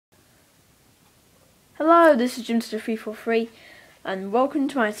Hello, this is Jimster343 and welcome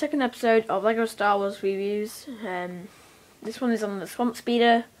to my second episode of LEGO Star Wars reviews. This one is on the Swamp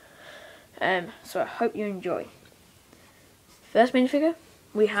Speeder, so I hope you enjoy. First minifigure,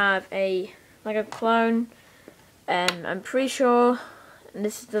 we have a LEGO clone. I'm pretty sure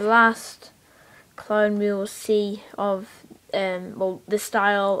this is the last clone we will see of, this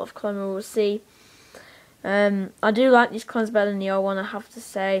style of clone we will see. I do like these clones better than the old one, I have to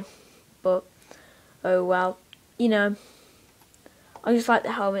say, but oh well, you know, I just like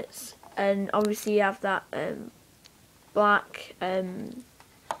the helmets, and obviously you have that black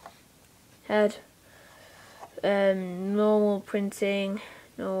head, normal printing,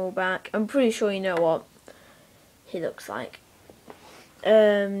 normal back. I'm pretty sure you know what he looks like.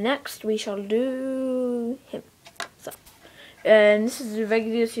 Next we shall do him. So, this is a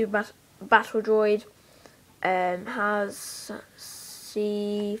regular Super Battle Droid. Has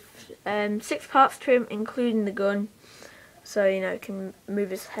 6 parts to him, including the gun. So you know, he can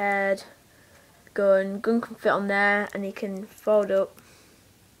move his head. Gun can fit on there, and he can fold up,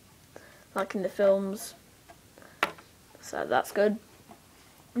 like in the films. So that's good.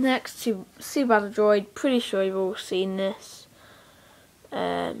 Next to Super Battle Droid, pretty sure you've all seen this.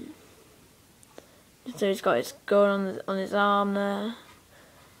 So he's got his gun on his arm there.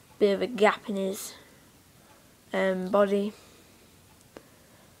 Bit of a gap in his body,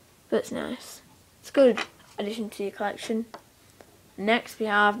 but it's nice. It's a good addition to your collection. Next we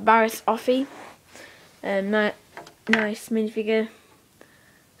have Barriss Offee, nice minifigure.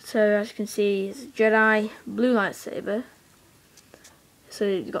 So as you can see, it's a Jedi, blue lightsaber. So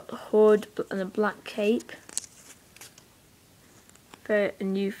you've got the hood and a black cape. A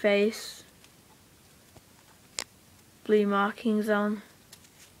new face, blue markings on.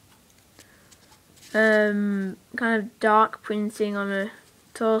 Kind of dark printing on a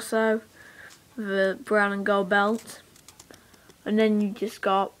torso with a brown and gold belt, and then you just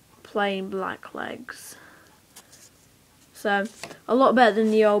got plain black legs. So a lot better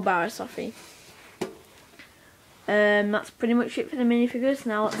than the old Barriss Offee. That's pretty much it for the minifigures.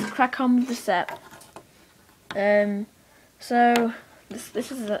 Now let's crack on with the set. So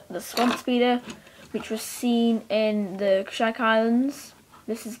this is the Swamp Speeder, which was seen in the Kashyyyk Islands.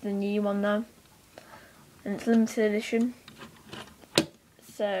 This is the new one though, and it's limited edition.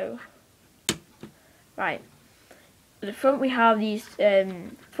 So, right, at the front we have these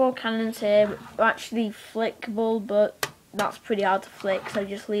 4 cannons here. They're actually flickable, but that's pretty hard to flick, so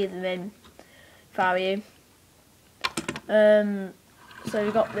just leave them in if I were you. So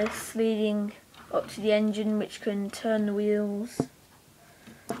we've got this leading up to the engine, which can turn the wheels.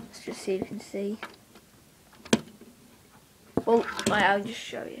 Let's just see if you can see. Oh, right, I'll just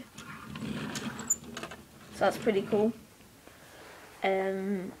show you. So that's pretty cool.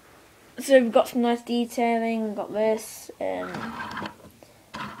 So we've got some nice detailing. We've got this.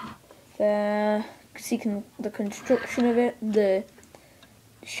 There, see the construction of it, the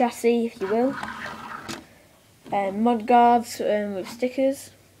chassis, if you will. Mud guards with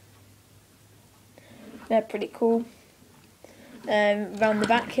stickers. They're pretty cool. Around the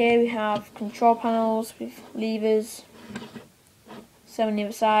back here we have control panels with levers. So on the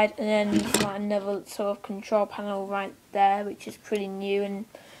other side, and then there's like another sort of control panel right there, which is pretty new and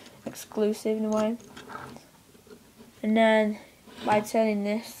exclusive in a way. And then by turning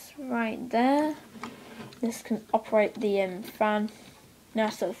this right there, this can operate the fan.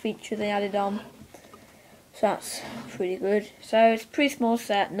 Nice little feature they added on. So that's pretty good. So it's a pretty small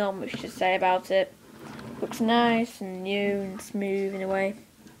set, not much to say about it. Looks nice and new and smooth in a way.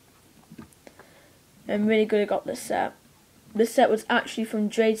 I'm really good at got this set. This set was actually from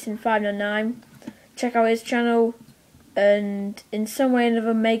Drayton599. Check out his channel, and in some way or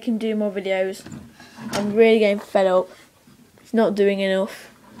another make him do more videos. I'm really getting fed up. It's not doing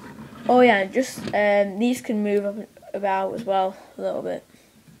enough. Oh yeah, just these can move up about as well a little bit.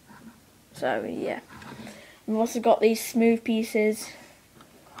 So yeah. We've also got these smooth pieces,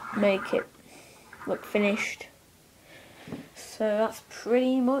 make it look finished. So that's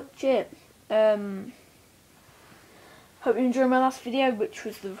pretty much it. Hope you enjoyed my last video, which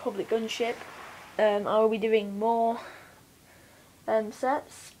was the Republic gunship. I will be doing more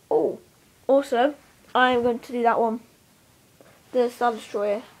sets. Oh, also, I am going to do that one, the Star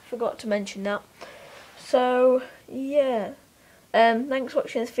Destroyer. Forgot to mention that. So, yeah. Thanks for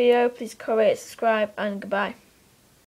watching this video. Please comment, subscribe, and goodbye.